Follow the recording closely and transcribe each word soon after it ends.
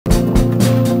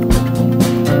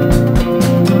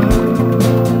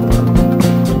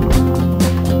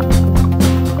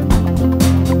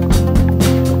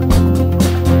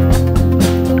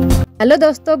Hello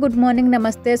दोस्तों, good morning,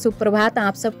 नमस्ते, सुप्रभात।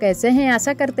 आप सब कैसे हैं?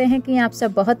 आशा करते हैं कि आप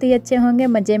सब बहुत ही अच्छे होंगे,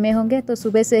 मज़े में होंगे। तो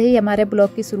सुबह से ही हमारे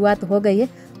ब्लॉग की शुरुआत हो गई है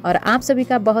और आप सभी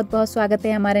का बहुत बहुत स्वागत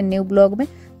है हमारे न्यू ब्लॉग में।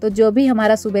 तो जो भी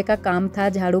हमारा सुबह का काम था,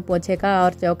 झाड़ू पोछे का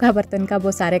और चौका बर्तन का,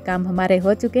 वो सारे काम हमारे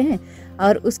हो चुके हैं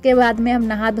और उसके बाद में हम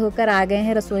नहा धोकर आ गए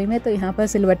हैं रसोई में। तो यहाँ पर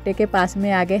सिलबट्टे के पास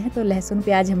में आ गए हैं। तो लहसुन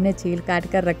प्याज हमने छील काट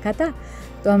कर रखा था,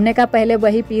 तो हमने कहा पहले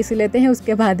वही पीस लेते हैं,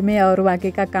 उसके बाद में और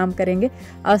बाकी का काम करेंगे।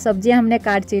 और सब्जियां हमने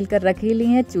काट छील कर रख ही ली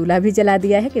हैं। चूल्हा भी जला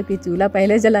दिया है क्योंकि चूल्हा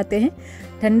पहले जलाते हैं।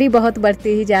 ठंडी बहुत बढ़ती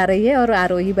ही जा रही है और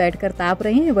आरोही बैठकर ताप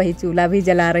रही हैं, वही चूल्हा भी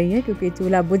जला रही है क्योंकि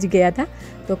चूल्हा बुझ गया था।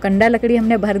 तो कंडा लकड़ी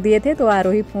हमने भर दिए थे, तो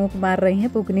आरोही फूंक मार रही हैं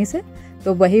फूकनी से,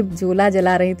 तो वही चूल्हा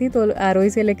जला रही थी। तो आरोही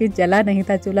से लेकिन जला नहीं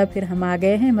था चूल्हा। फिर हम आ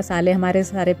गए हैं, मसाले हमारे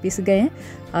सारे पीस गए हैं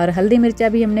और हल्दी मिर्चा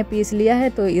भी हमने पीस लिया है।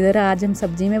 तो इधर आज हम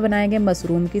सब्जी में बनाएंगे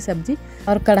मशरूम की सब्जी।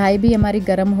 और कढ़ाई भी हमारी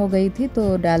गर्म हो गई थी,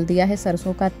 तो डाल दिया है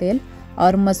सरसों का तेल।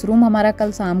 और मशरूम हमारा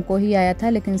कल शाम को ही आया था,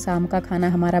 लेकिन शाम का खाना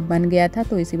हमारा बन गया था,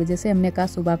 तो इसी वजह से हमने कहा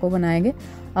सुबह को बनाएंगे।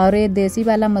 और ये देसी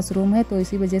वाला मशरूम है, तो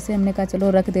इसी वजह से हमने कहा चलो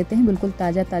रख देते हैं। बिल्कुल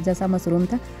ताज़ा ताज़ा सा मशरूम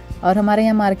था। और हमारे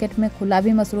यहाँ मार्केट में खुला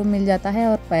भी मशरूम मिल जाता है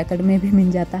और पैकेट में भी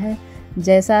मिल जाता है,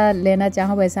 जैसा लेना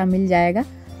चाहो वैसा मिल जाएगा।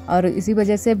 और इसी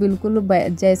वजह से बिल्कुल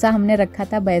जैसा हमने रखा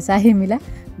था वैसा ही मिला।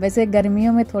 वैसे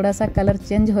गर्मियों में थोड़ा सा कलर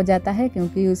चेंज हो जाता है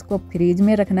क्योंकि उसको फ्रीज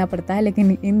में रखना पड़ता है,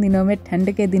 लेकिन इन दिनों में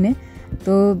ठंड के दिन है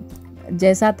तो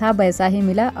जैसा था वैसा ही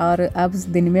मिला। और अब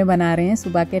दिन में बना रहे हैं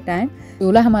सुबह के टाइम।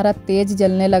 चूल्हा हमारा तेज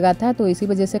जलने लगा था, तो इसी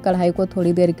वजह से कढ़ाई को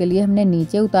थोड़ी देर के लिए हमने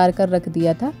नीचे उतार कर रख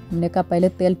दिया था। हमने कहा पहले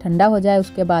तेल ठंडा हो जाए,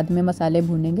 उसके बाद में मसाले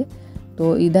भूनेंगे।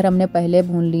 तो इधर हमने पहले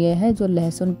भून लिए हैं, जो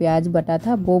लहसुन प्याज बटा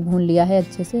था वो भून लिया है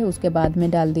अच्छे से। उसके बाद में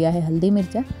डाल दिया है हल्दी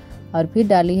मिर्चा और फिर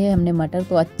डाली है हमने मटर।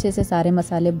 तो अच्छे से सारे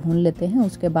मसाले भून लेते हैं,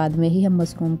 उसके बाद में ही हम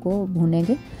मशरूम को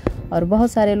भूनेंगे। और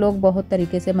बहुत सारे लोग बहुत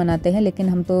तरीके से बनाते हैं, लेकिन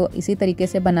हम तो इसी तरीके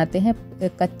से बनाते हैं,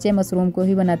 कच्चे मशरूम को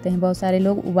ही बनाते हैं। बहुत सारे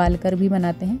लोग उबाल कर भी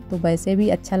बनाते हैं, तो वैसे भी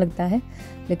अच्छा लगता है,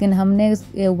 लेकिन हमने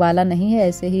ये उबाला नहीं है,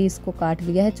 ऐसे ही इसको काट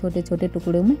लिया है छोटे छोटे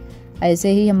टुकड़ों में। ऐसे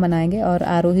ही हम बनाएंगे। और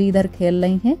आरोही इधर खेल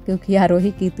रही हैं क्योंकि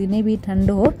आरोही कितनी भी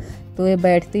ठंड हो तो ये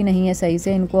बैठती नहीं है सही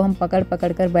से। इनको हम पकड़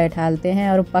पकड़ कर बैठालते हैं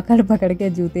और पकड़ पकड़ के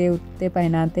जूते उठते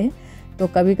पहनाते हैं। तो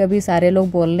कभी कभी सारे लोग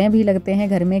बोलने भी लगते हैं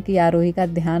घर में कि आरोही का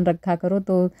ध्यान रखा करो।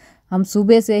 तो हम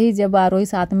सुबह से ही, जब आरोही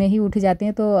साथ में ही उठ जाती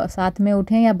हैं, तो साथ में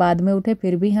उठें या बाद में उठें,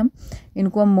 फिर भी हम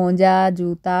इनको मोजा,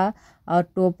 जूता और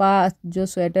टोपा, जो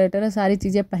स्वेटर वेटर सारी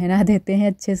चीज़ें पहना देते हैं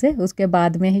अच्छे से। उसके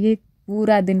बाद में ही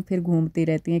पूरा दिन फिर घूमती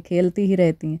रहती हैं, खेलती ही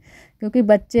रहती हैं। क्योंकि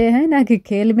बच्चे हैं ना कि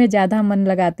खेल में ज़्यादा मन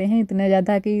लगाते हैं, इतने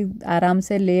ज़्यादा कि आराम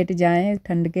से लेट जाएं,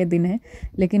 ठंड के दिन है,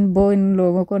 लेकिन वो इन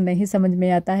लोगों को नहीं समझ में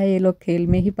आता है। ये लोग खेल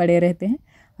में ही पड़े रहते हैं।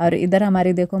 और इधर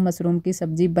हमारी देखो मशरूम की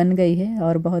सब्ज़ी बन गई है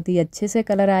और बहुत ही अच्छे से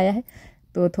कलर आया है।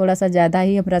 तो थोड़ा सा ज़्यादा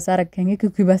ही हम रसा रखेंगे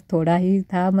क्योंकि बस थोड़ा ही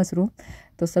था मशरूम,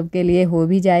 तो सबके लिए हो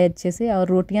भी जाए अच्छे से। और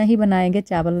रोटियां ही बनाएंगे,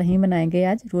 चावल नहीं बनाएंगे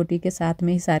आज, रोटी के साथ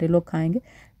में ही सारे लोग खाएंगे।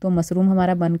 तो मशरूम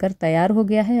हमारा बनकर तैयार हो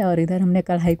गया है और इधर हमने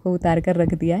कढ़ाई को उतार कर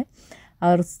रख दिया है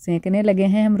और सेंकने लगे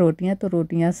हैं हम रोटियां। तो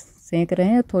रोटियां सेंक रहे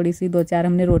हैं, थोड़ी सी 2-4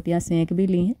 हमने रोटियां सेंक भी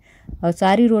ली हैं। और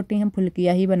सारी रोटी हम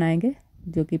फुल्कियाँ ही बनाएंगे,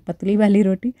 जो कि पतली वाली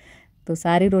रोटी। तो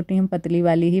सारी रोटी हम पतली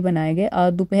वाली ही बनाएंगे।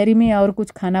 और दोपहरी में और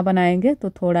कुछ खाना बनाएंगे, तो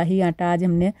थोड़ा ही आटा आज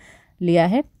हमने लिया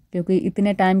है क्योंकि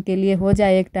इतने टाइम के लिए हो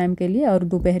जाए, एक टाइम के लिए। और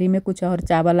दोपहरी में कुछ और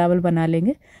चावल वावल बना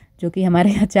लेंगे, जो कि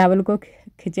हमारे यहाँ चावल को,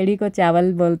 खिचड़ी को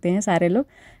चावल बोलते हैं सारे लोग।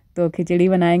 तो खिचड़ी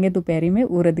बनाएंगे दोपहरी में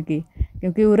उड़द की,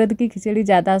 क्योंकि उड़द की खिचड़ी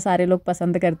ज़्यादा सारे लोग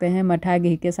पसंद करते हैं। मठा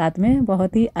घी के साथ में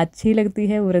बहुत ही अच्छी लगती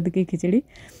है उड़द की खिचड़ी।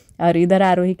 और इधर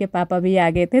आरोही के पापा भी आ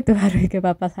गए थे, तो आरोही के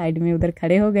पापा साइड में उधर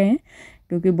खड़े हो गए हैं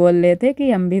क्योंकि बोल रहे थे कि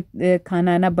हम भी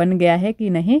खाना ना बन गया है कि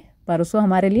नहीं परसों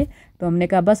हमारे लिए। तो हमने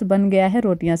कहा बस बन गया है,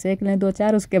 रोटियां सेक लें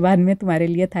 2-4, उसके बाद में तुम्हारे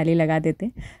लिए थाली लगा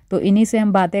देते। तो इन्हीं से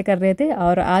हम बातें कर रहे थे।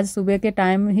 और आज सुबह के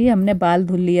टाइम ही हमने बाल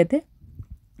धुल लिए थे,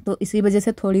 तो इसी वजह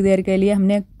से थोड़ी देर के लिए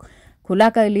हमने खुला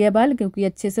कर लिया बाल, क्योंकि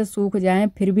अच्छे से सूख जाएं।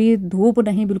 फिर भी धूप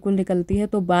नहीं बिल्कुल निकलती है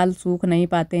तो बाल सूख नहीं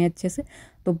पाते हैं अच्छे से,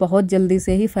 तो बहुत जल्दी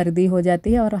से ही सर्दी हो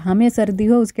जाती है। और हमें सर्दी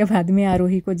हो उसके बाद में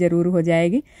आरोही को ज़रूर हो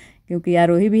जाएगी, क्योंकि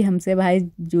आरोही भी हमसे भाई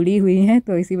जुड़ी हुई हैं,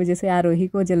 तो इसी वजह से आरोही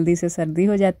को जल्दी से सर्दी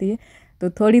हो जाती है। तो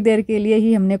थोड़ी देर के लिए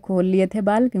ही हमने खोल लिए थे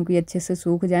बाल, क्योंकि अच्छे से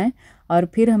सूख जाएं। और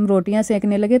फिर हम रोटियां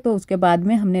सेकने लगे, तो उसके बाद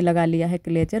में हमने लगा लिया है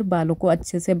क्लेचर, बालों को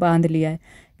अच्छे से बांध लिया है,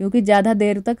 क्योंकि ज़्यादा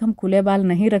देर तक हम खुले बाल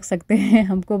नहीं रख सकते हैं।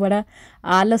 हमको बड़ा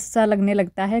आलस सा लगने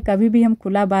लगता है, कभी भी हम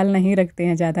खुला बाल नहीं रखते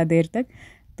हैं ज़्यादा देर तक।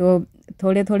 तो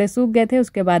थोड़े थोड़े सूख गए थे,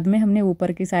 उसके बाद में हमने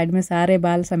ऊपर की साइड में सारे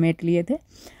बाल समेट लिए थे।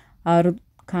 और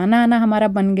खाना आना हमारा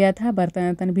बन गया था, बर्तन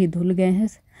वर्तन भी धुल गए हैं,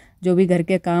 जो भी घर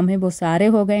के काम हैं वो सारे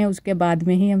हो गए हैं, उसके बाद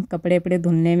में ही हम कपड़े वपड़े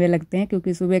धुलने में लगते हैं,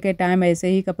 क्योंकि सुबह के टाइम ऐसे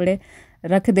ही कपड़े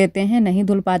रख देते हैं, नहीं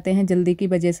धुल पाते हैं जल्दी की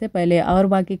वजह से। पहले और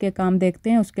बाकी के काम देखते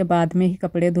हैं, उसके बाद में ही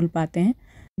कपड़े धुल पाते हैं।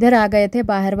 इधर आ गए थे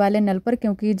बाहर वाले नल पर,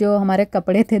 क्योंकि जो हमारे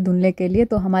कपड़े थे धुलने के लिए,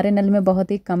 तो हमारे नल में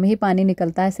बहुत ही कम ही पानी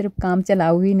निकलता है, सिर्फ काम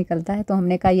चलाऊ ही निकलता है। तो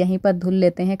हमने कहा यहीं पर धुल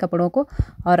लेते हैं कपड़ों को।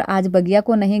 और आज बगिया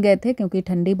को नहीं गए थे क्योंकि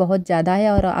ठंडी बहुत ज़्यादा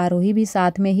है और आरोही भी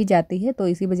साथ में ही जाती है, तो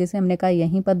इसी वजह से हमने कहा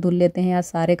यहीं पर धुल लेते हैं आज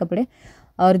सारे कपड़े।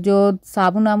 और जो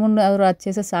साबुन वाबुन और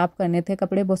अच्छे से साफ़ करने थे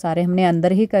कपड़े, वो सारे हमने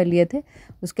अंदर ही कर लिए थे।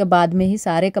 उसके बाद में ही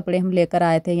सारे कपड़े हम लेकर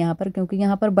आए थे यहाँ पर, क्योंकि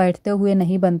यहाँ पर बैठते हुए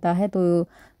नहीं बनता है, तो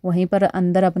वहीं पर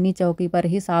अंदर अपनी चौकी पर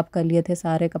ही साफ़ कर लिए थे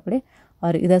सारे कपड़े।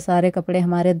 और इधर सारे कपड़े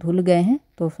हमारे धुल गए हैं,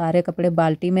 तो सारे कपड़े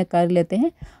बाल्टी में कर लेते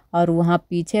हैं और वहाँ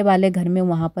पीछे वाले घर में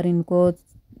वहाँ पर इनको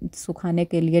सुखाने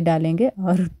के लिए डालेंगे।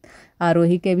 और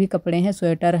आरोही के भी कपड़े हैं,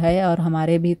 स्वेटर है और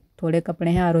हमारे भी थोड़े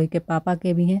कपड़े हैं, आरोही के पापा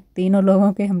के भी हैं, तीनों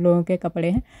लोगों के हम लोगों के कपड़े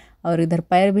हैं। और इधर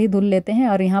पैर भी धुल लेते हैं।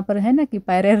 और यहाँ पर है ना कि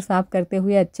पैर साफ करते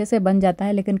हुए अच्छे से बन जाता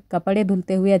है, लेकिन कपड़े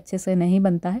धुलते हुए अच्छे से नहीं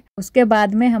बनता है। उसके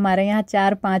बाद में हमारे यहाँ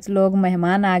 4-5 लोग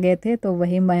मेहमान आ गए थे, तो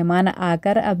वही मेहमान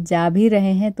आकर अब जा भी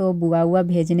रहे हैं, तो बुआ हुआ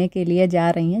भेजने के लिए जा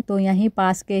रही हैं। तो यहीं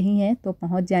पास के ही हैं, तो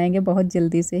पहुँच जाएंगे बहुत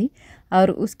जल्दी से ही।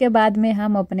 और उसके बाद में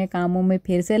हम अपने कामों में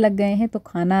फिर से लग गए हैं। तो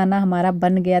खाना आना हमारा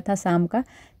बन गया था शाम का,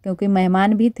 क्योंकि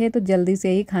मेहमान भी थे, तो जल्दी से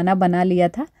ही खाना बना लिया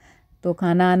था। तो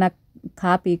खाना आना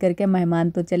खा पी करके मेहमान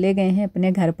तो चले गए हैं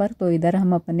अपने घर पर, तो इधर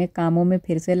हम अपने कामों में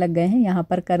फिर से लग गए हैं। यहाँ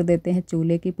पर कर देते हैं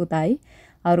चूल्हे की पुताई,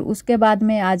 और उसके बाद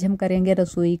में आज हम करेंगे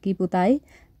रसोई की पुताई।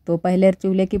 तो पहले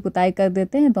चूल्हे की पुताई कर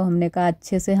देते हैं, तो हमने कहा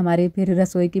अच्छे से हमारी फिर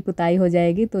रसोई की पुताई हो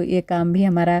जाएगी, तो ये काम भी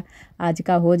हमारा आज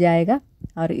का हो जाएगा।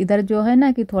 और इधर जो है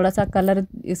ना कि थोड़ा सा कलर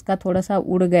इसका थोड़ा सा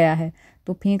उड़ गया है,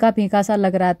 तो फीका फीका सा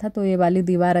लग रहा था, तो ये वाली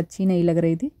दीवार अच्छी नहीं लग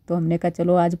रही थी, तो हमने कहा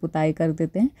चलो आज पुताई कर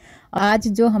देते हैं। आज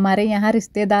जो हमारे यहाँ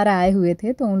रिश्तेदार आए हुए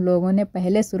थे, तो उन लोगों ने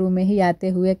पहले शुरू में ही आते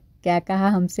हुए क्या कहा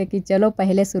हमसे कि चलो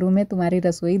पहले शुरू में तुम्हारी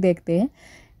रसोई देखते हैं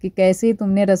कि कैसी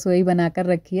तुमने रसोई बनाकर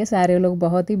रखी है। सारे लोग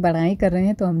बहुत ही बड़ाई कर रहे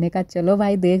हैं, तो हमने कहा चलो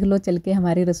भाई देख लो चल के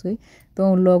हमारी रसोई। तो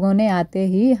उन लोगों ने आते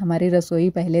ही हमारी रसोई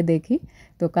पहले देखी,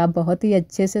 तो कहा बहुत ही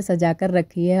अच्छे से सजा कर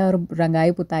रखी है और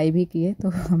रंगाई पुताई भी की है। तो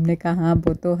हमने कहा हाँ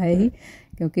वो तो है ही,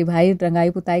 क्योंकि भाई रंगाई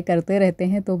पुताई करते रहते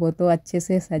हैं तो वो तो अच्छे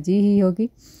से सजी ही होगी।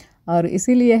 और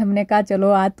इसीलिए हमने कहा चलो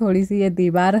आज थोड़ी सी ये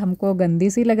दीवार हमको गंदी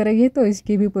सी लग रही है, तो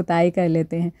इसकी भी पुताई कर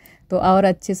लेते हैं, तो और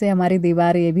अच्छे से हमारी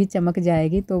दीवार ये भी चमक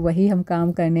जाएगी। तो वही हम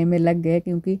काम करने में लग गए,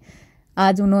 क्योंकि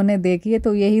आज उन्होंने देखी है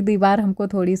तो यही दीवार हमको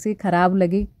थोड़ी सी ख़राब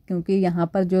लगी, क्योंकि यहाँ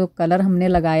पर जो कलर हमने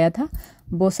लगाया था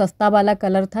वो सस्ता वाला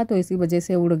कलर था, तो इसी वजह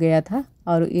से उड़ गया था।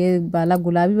 और ये वाला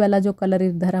गुलाबी वाला जो कलर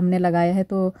इधर हमने लगाया है,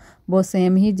 तो वो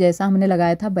सेम ही जैसा हमने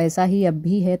लगाया था वैसा ही अब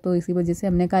भी है, तो इसी वजह से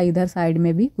हमने कहा इधर साइड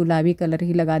में भी गुलाबी कलर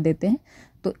ही लगा देते हैं,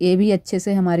 तो ये भी अच्छे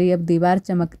से हमारी अब दीवार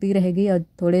चमकती रहेगी और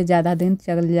थोड़े ज़्यादा दिन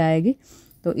चल जाएगी।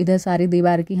 तो इधर सारी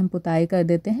दीवार की हम पुताई कर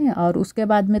देते हैं। और उसके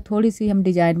बाद में थोड़ी सी हम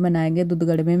डिजाइन बनाएंगे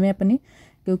दूधगढ़वे में अपनी,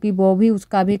 क्योंकि वो भी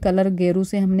उसका भी कलर गेरू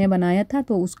से हमने बनाया था,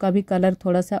 तो उसका भी कलर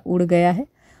थोड़ा सा उड़ गया है।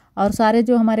 और सारे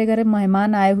जो हमारे घर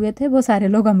मेहमान आए हुए थे वो सारे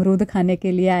लोग अमरूद खाने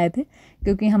के लिए आए थे,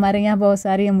 क्योंकि हमारे यहाँ बहुत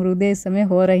सारी अमरूदें इस समय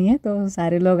हो रही हैं, तो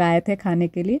सारे लोग आए थे खाने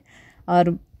के लिए।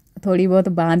 और थोड़ी बहुत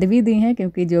बांध भी दी हैं,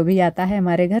 क्योंकि जो भी आता है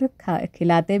हमारे घर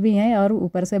खिलाते भी हैं और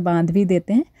ऊपर से बांध भी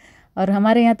देते हैं। और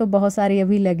हमारे यहाँ तो बहुत सारी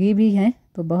अभी लगी भी हैं,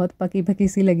 तो बहुत पकी पकी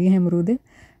सी लगी हैं अमरूदें,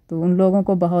 तो उन लोगों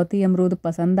को बहुत ही अमरूद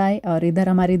पसंद आए। और इधर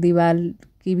हमारी दीवार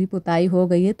की भी पुताई हो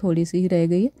गई है, थोड़ी सी ही रह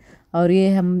गई है। और ये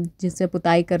हम जिससे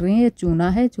पुताई कर रहे हैं ये चूना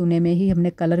है, चूने में ही हमने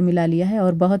कलर मिला लिया है,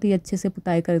 और बहुत ही अच्छे से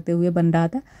पुताई करते हुए बन रहा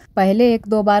था। पहले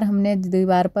 1-2 बार हमने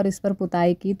दीवार पर इस पर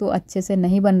पुताई की तो अच्छे से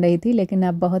नहीं बन रही थी, लेकिन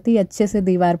अब बहुत ही अच्छे से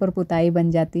दीवार पर पुताई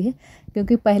बन जाती है,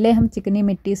 क्योंकि पहले हम चिकनी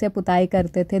मिट्टी से पुताई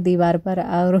करते थे दीवार पर,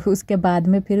 और उसके बाद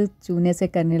में फिर चूने से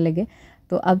करने लगे।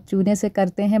 तो अब चूने से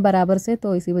करते हैं बराबर से,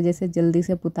 तो इसी वजह से जल्दी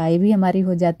से पुताई भी हमारी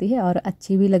हो जाती है और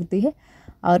अच्छी भी लगती है।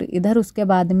 और इधर उसके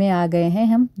बाद में आ गए हैं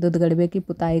हम दूधगढ़वे की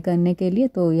पुताई करने के लिए,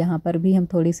 तो यहाँ पर भी हम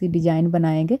थोड़ी सी डिजाइन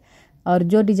बनाएंगे, और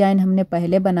जो डिजाइन हमने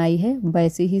पहले बनाई है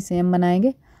वैसी ही सेम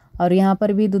बनाएंगे। और यहाँ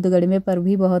पर भी दूधगढ़वे पर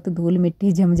भी बहुत धूल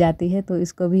मिट्टी जम जाती है, तो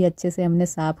इसको भी अच्छे से हमने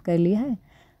साफ़ कर लिया है।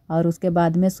 और उसके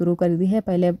बाद में शुरू कर दी है,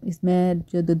 पहले इसमें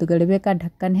जो दूधगढ़वे का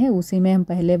ढक्कन है उसी में हम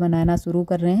पहले बनाना शुरू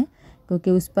कर रहे हैं,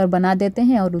 क्योंकि उस पर बना देते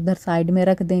हैं और उधर साइड में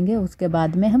रख देंगे, उसके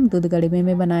बाद में हम दूधगढ़वे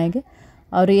में बनाएंगे।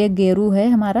 और ये गेरू है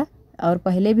हमारा, और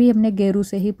पहले भी हमने गेरू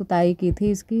से ही पुताई की थी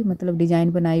इसकी, मतलब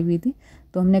डिजाइन बनाई हुई थी,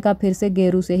 तो हमने कहा फिर से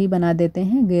गेरू से ही बना देते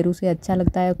हैं, गेरू से अच्छा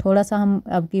लगता है। थोड़ा सा हम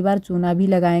अब की बार चूना भी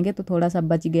लगाएंगे, तो थोड़ा सा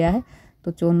बच गया है,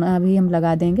 तो चूना भी हम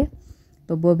लगा देंगे,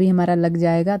 तो वो भी हमारा लग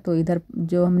जाएगा। तो इधर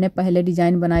जो हमने पहले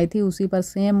डिजाइन बनाई थी उसी पर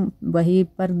सेम वही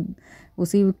पर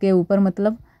उसी के ऊपर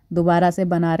मतलब दोबारा से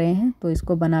बना रहे हैं, तो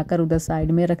इसको बनाकर उधर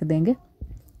साइड में रख देंगे।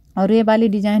 और ये वाली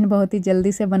डिज़ाइन बहुत ही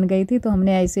जल्दी से बन गई थी, तो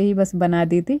हमने ऐसे ही बस बना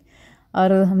दी थी।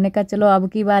 और हमने कहा चलो अब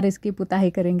की बार इसकी पुताई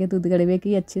करेंगे दूध गड़बे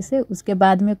की अच्छे से, उसके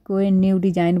बाद में कोई न्यू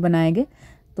डिज़ाइन बनाएंगे।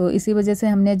 तो इसी वजह से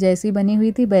हमने जैसी बनी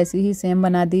हुई थी वैसी ही सेम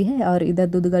बना दी है, और इधर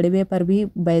दूध गड़बे पर भी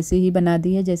वैसी ही बना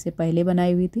दी है जैसे पहले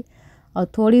बनाई हुई थी। और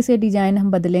थोड़ी सी डिज़ाइन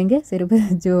हम बदलेंगे, सिर्फ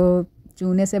जो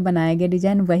चूने से बनाएंगे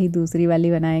डिज़ाइन वही दूसरी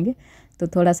वाली बनाएंगे, तो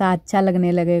थोड़ा सा अच्छा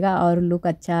लगने लगेगा और लुक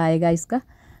अच्छा आएगा इसका।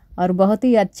 और बहुत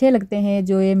ही अच्छे लगते हैं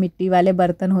जो ये मिट्टी वाले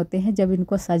बर्तन होते हैं, जब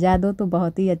इनको सजा दो तो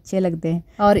बहुत ही अच्छे लगते हैं।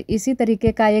 और इसी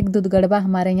तरीके का एक दूध गड़बा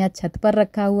हमारे यहाँ छत पर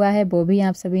रखा हुआ है, वो भी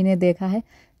आप सभी ने देखा है।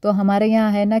 तो हमारे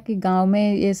यहाँ है ना कि गांव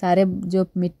में ये सारे जो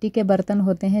मिट्टी के बर्तन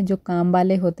होते हैं जो काम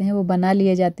वाले होते हैं वो बना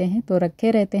लिए जाते हैं, तो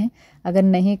रखे रहते हैं। अगर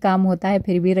नहीं काम होता है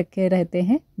फिर भी रखे रहते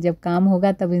हैं, जब काम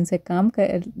होगा तब इनसे काम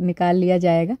निकाल लिया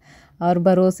जाएगा। और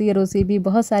बरोसी अरोसी भी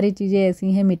बहुत सारी चीज़ें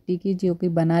ऐसी हैं मिट्टी की जो कि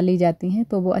बना ली जाती हैं,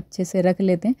 तो वो अच्छे से रख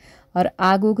लेते हैं। और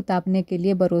आग उग तापने के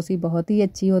लिए बरोसी बहुत ही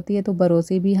अच्छी होती है, तो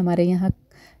बरोसी भी हमारे यहाँ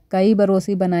कई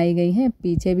बरोसी बनाई गई हैं।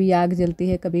 पीछे भी आग जलती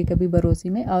है कभी कभी बरोसी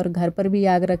में, और घर पर भी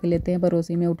आग रख लेते हैं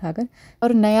बरोसी में उठाकर।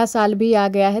 और नया साल भी आ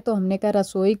गया है, तो हमने कहा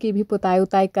रसोई की भी पुताई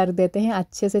उताई कर देते हैं,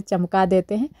 अच्छे से चमका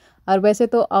देते हैं। और वैसे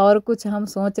तो और कुछ हम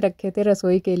सोच रखे थे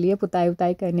रसोई के लिए पुताई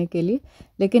उताई करने के लिए,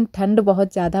 लेकिन ठंड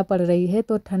बहुत ज़्यादा पड़ रही है,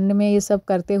 तो ठंड में ये सब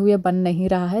करते हुए बन नहीं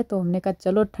रहा है। तो हमने कहा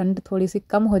चलो ठंड थोड़ी सी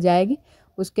कम हो जाएगी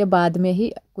उसके बाद में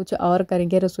ही कुछ और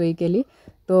करेंगे रसोई के लिए।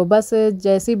 तो बस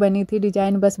जैसी बनी थी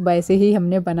डिज़ाइन बस वैसे ही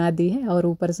हमने बना दी है। और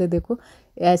ऊपर से देखो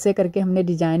ऐसे करके हमने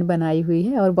डिज़ाइन बनाई हुई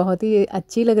है, और बहुत ही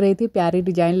अच्छी लग रही थी, प्यारी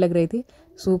डिज़ाइन लग रही थी।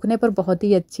 सूखने पर बहुत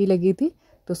ही अच्छी लगी थी,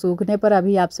 तो सूखने पर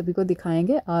अभी आप सभी को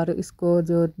दिखाएंगे। और इसको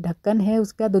जो ढक्कन है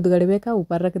उसका दूध गड़बे का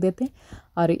ऊपर रख देते हैं।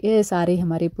 और ये सारी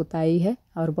हमारी पुताई है,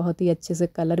 और बहुत ही अच्छे से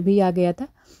कलर भी आ गया था।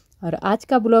 और आज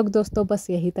का ब्लॉग दोस्तों बस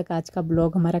यही तक। आज का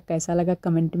ब्लॉग हमारा कैसा लगा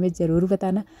कमेंट में ज़रूर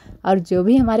बताना। और जो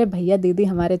भी हमारे भैया दीदी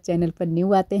हमारे चैनल पर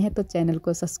न्यू आते हैं तो चैनल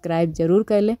को सब्सक्राइब ज़रूर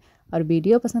कर लें, और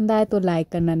वीडियो पसंद आए तो लाइक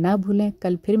करना ना भूलें।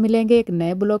 कल फिर मिलेंगे एक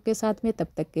नए ब्लॉग के साथ में, तब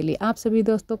तक के लिए आप सभी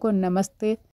दोस्तों को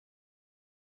नमस्ते।